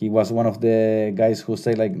 He was one of the guys who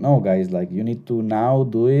say like, no guys, like you need to now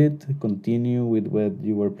do it, continue with what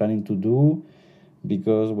you were planning to do,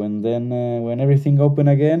 because when everything open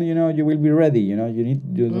again, you know, you will be ready. You know, you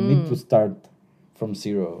don't need to start from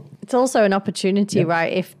zero. It's also an opportunity, Yeah.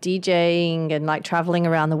 right? If DJing and like traveling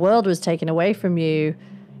around the world was taken away from you,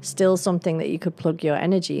 still something that you could plug your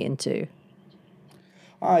energy into.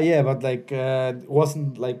 Yeah, but like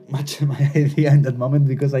wasn't like much my idea in that moment,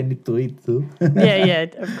 because I need to eat too. Yeah,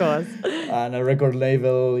 of course. And a record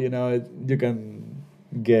label, you know, you can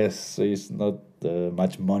guess it's not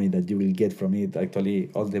much money that you will get from it.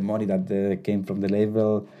 Actually, all the money that came from the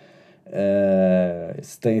label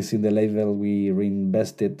stays in the label. We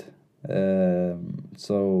reinvested,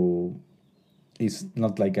 so it's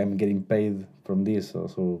not like I'm getting paid from this.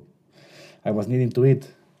 So I was needing to eat.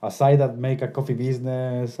 Aside that, make a coffee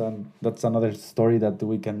business, and that's another story that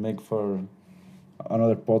we can make for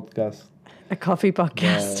another podcast. A coffee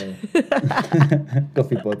podcast.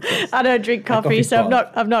 Coffee podcast. I don't drink coffee, coffee so pod.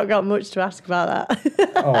 I've not got much to ask about that.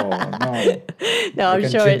 Oh no! No, I I'm can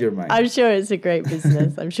sure change your mind. I'm sure it's a great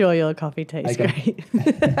business. I'm sure your coffee tastes great.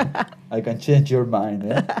 I can change your mind.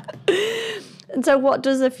 Eh? And so what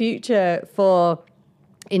does the future for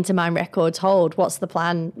Intermind Records hold? What's the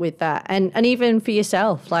plan with that? And even for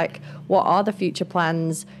yourself, like what are the future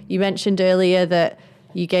plans? You mentioned earlier that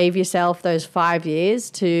you gave yourself those 5 years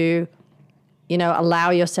to, you know,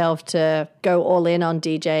 allow yourself to go all in on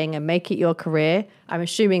DJing and make it your career. I'm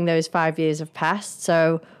assuming those 5 years have passed.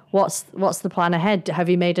 So what's the plan ahead? Have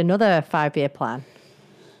you made another 5-year plan?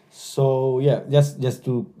 So yeah, just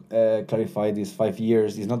to clarify, these 5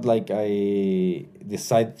 years, it's not like I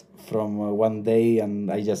decide from one day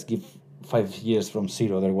and I just give 5 years from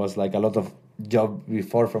zero. There was like a lot of job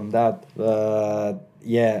before from that.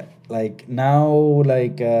 Yeah, like now,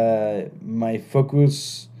 like my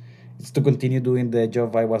focus is to continue doing the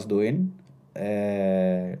job I was doing,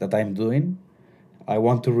 that I'm doing. I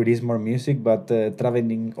want to release more music, but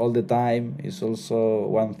traveling all the time is also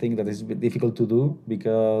one thing that is a bit difficult to do,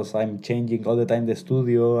 because I'm changing all the time the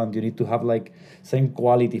studio, and you need to have like same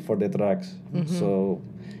quality for the tracks. So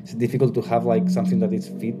it's difficult to have like something that is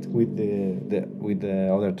fit with the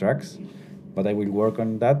other tracks. But I will work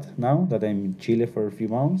on that now that I'm in Chile for a few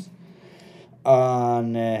months.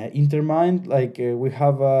 And Intermind, like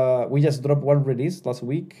we just dropped one release last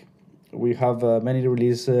week. We have many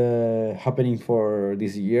releases happening for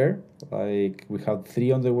this year. Like we have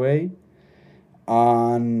 3 on the way,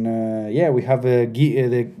 and yeah, we have the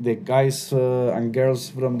guys and girls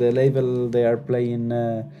from the label. They are playing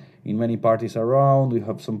in many parties around. We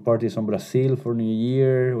have some parties on Brazil for New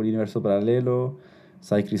Year, Universo Paralelo,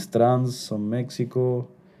 Cyclist Trans on Mexico.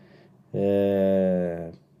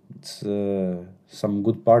 It's some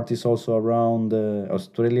good parties also around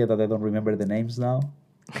Australia that I don't remember the names now.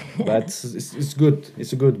 But it's good.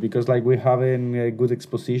 It's good because like we're having a good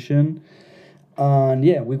exposition, and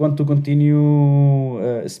yeah, we want to continue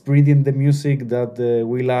spreading the music that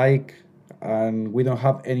we like, and we don't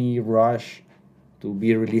have any rush to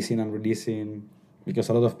be releasing, because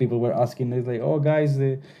a lot of people were asking us like, oh guys,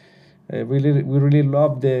 we really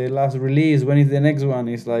love the last release. When is the next one?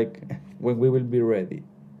 It's like when we will be ready.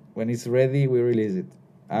 When it's ready, we release it,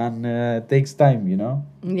 and it takes time, you know.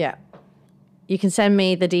 Yeah. You can send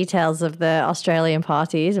me the details of the Australian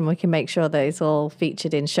parties and we can make sure that it's all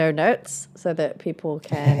featured in show notes so that people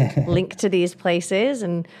can link to these places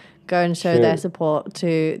and go and show their support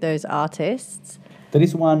to those artists. There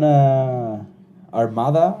is one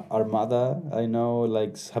Armada, I know,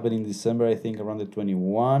 like it's happening in December, I think around the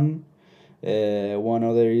 21. One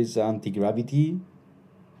other is Anti-Gravity.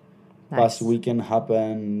 Past weekend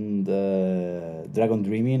happened Dragon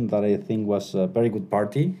Dreaming, that I think was a very good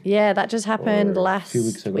party. Yeah, that just happened Or a last few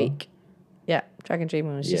weeks ago. week. Yeah, Dragon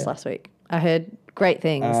Dreaming was just Yeah. last week. I heard great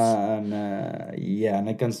things. And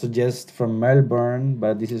I can suggest from Melbourne,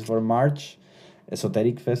 but this is for March,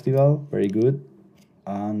 Esoteric Festival, very good.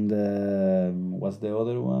 And what's the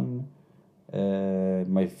other one?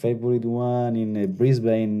 My favorite one in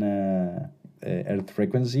Brisbane, Earth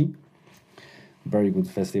Frequency. Very good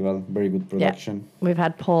festival, very good production. We've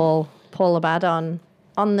had Paul Abad on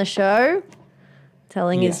the show,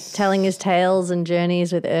 telling his tales and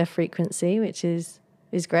journeys with Earth Frequency, which is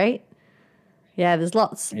great. Yeah, there's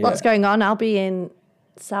lots going on. I'll be in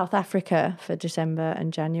South Africa for December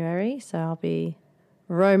and January, so I'll be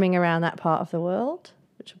roaming around that part of the world,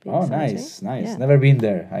 which will be exciting. Nice. Yeah. Never been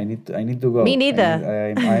there. I need to go. Me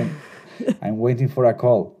neither. I'm waiting for a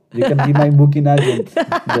call. You can be my booking agent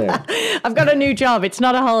there. I've got a new job. It's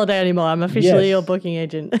not a holiday anymore. I'm officially your booking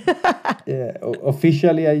agent. Yeah,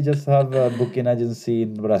 officially I just have a booking agency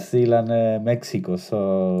in Brazil and Mexico,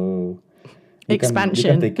 so you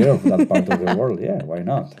Expansion. can take care of that part of the world. Yeah, why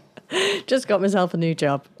not? Just got myself a new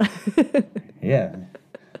job. Yeah.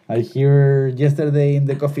 I hear yesterday in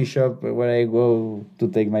the coffee shop where I go to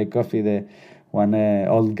take my coffee, the one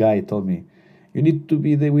old guy told me, you need to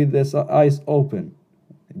be there with the eyes open.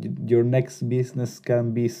 Your next business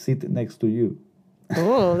can be sit next to you.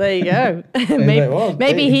 Oh, there you go.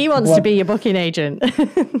 maybe he wants to be your booking agent.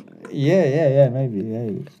 Yeah,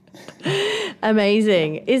 maybe.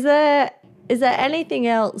 Amazing. Is there anything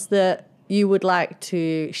else that you would like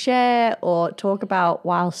to share or talk about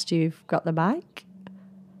whilst you've got the mic?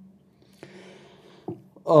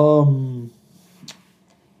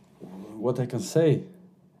 What I can say?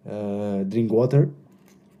 Drink water.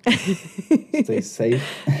 Stay safe.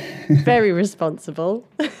 Very responsible.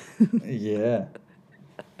 Yeah.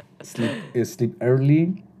 Sleep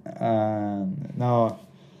early. No,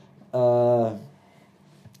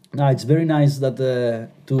 it's very nice that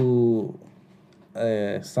to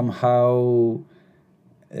somehow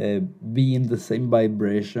be in the same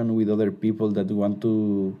vibration with other people that want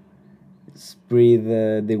to spread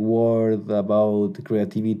the word about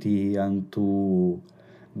creativity and to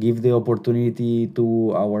give the opportunity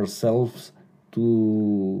to ourselves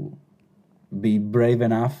to be brave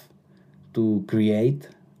enough to create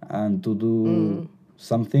and to do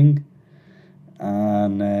something,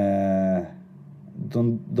 and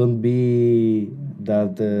don't be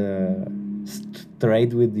that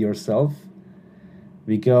straight with yourself,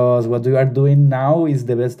 because what you are doing now is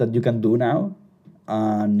the best that you can do now,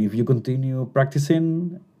 and if you continue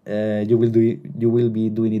practicing, you will be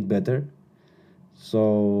doing it better.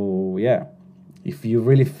 So yeah, if you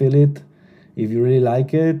really feel it, if you really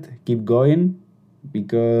like it, keep going,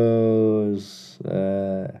 because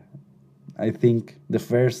I think the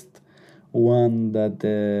first one that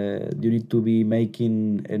you need to be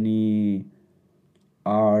making any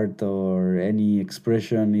art or any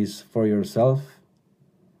expression is for yourself,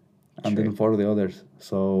 and then for the others.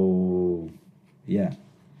 So yeah,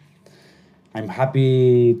 I'm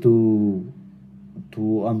happy to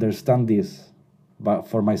understand this, but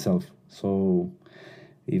for myself. So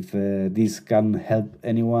if this can help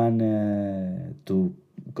anyone to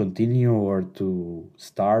continue or to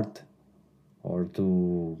start or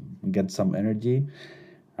to get some energy,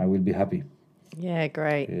 I will be happy. Yeah,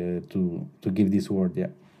 great. To give this word, yeah.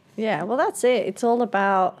 Yeah, well, that's it. It's all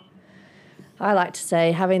about, I like to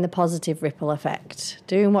say, having the positive ripple effect,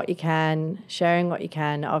 doing what you can, sharing what you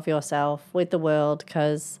can of yourself with the world,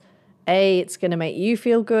 because it's going to make you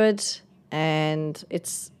feel good, and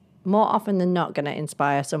it's more often than not going to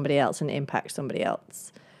inspire somebody else and impact somebody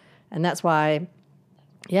else. And that's why,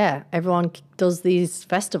 yeah, everyone does these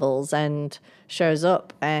festivals and shows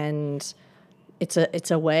up, and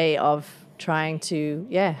it's a way of trying to,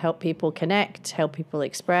 help people connect, help people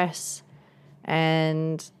express.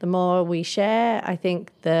 And the more we share, I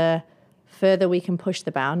think the further we can push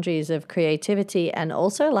the boundaries of creativity and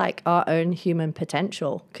also like our own human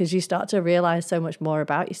potential, because you start to realize so much more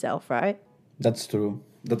about yourself, right? That's true.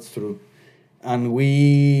 And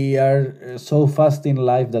we are so fast in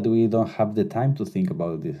life that we don't have the time to think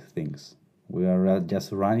about these things. We are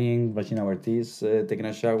just running, brushing our teeth, taking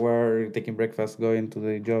a shower, taking breakfast, going to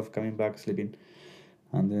the job, coming back, sleeping.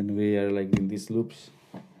 And then we are like in these loops.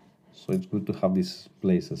 So it's good to have these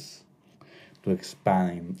places to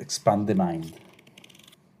expand the mind.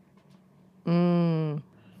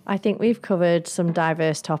 I think we've covered some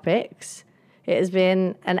diverse topics. It has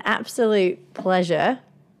been an absolute pleasure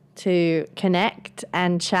to connect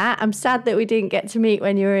and chat. I'm sad that we didn't get to meet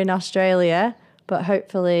when you were in Australia, but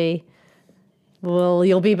hopefully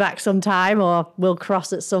you'll be back sometime, or we'll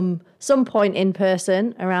cross at some point in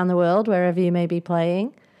person around the world, wherever you may be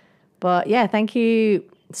playing. But yeah, thank you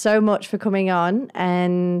so much for coming on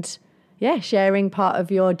and sharing part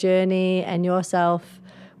of your journey and yourself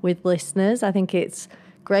with listeners. I think it's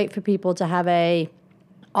great for people to have a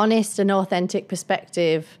honest and authentic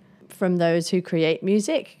perspective from those who create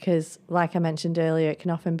music, because like I mentioned earlier, it can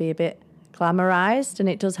often be a bit glamorized, and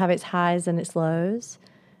it does have its highs and its lows.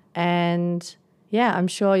 And yeah, I'm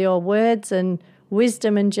sure your words and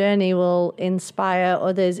wisdom and journey will inspire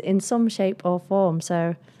others in some shape or form.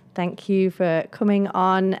 So thank you for coming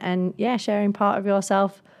on and sharing part of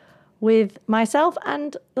yourself with myself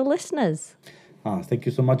and the listeners. Thank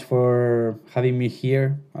you so much for having me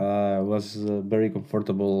here. It was very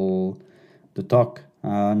comfortable to talk.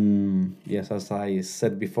 And yes, as I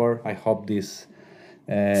said before, I hope this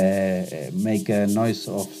make a noise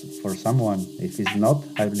for someone. If it's not,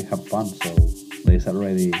 I really have fun. So there's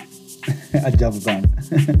already a job done.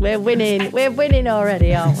 We're winning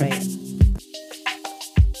already, aren't we?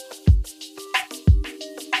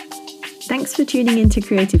 Thanks for tuning in to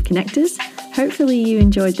Creative Connectors. Hopefully you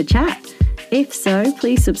enjoyed the chat. If so,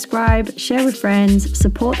 please subscribe, share with friends,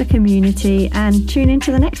 support the community, and tune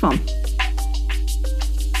into the next one.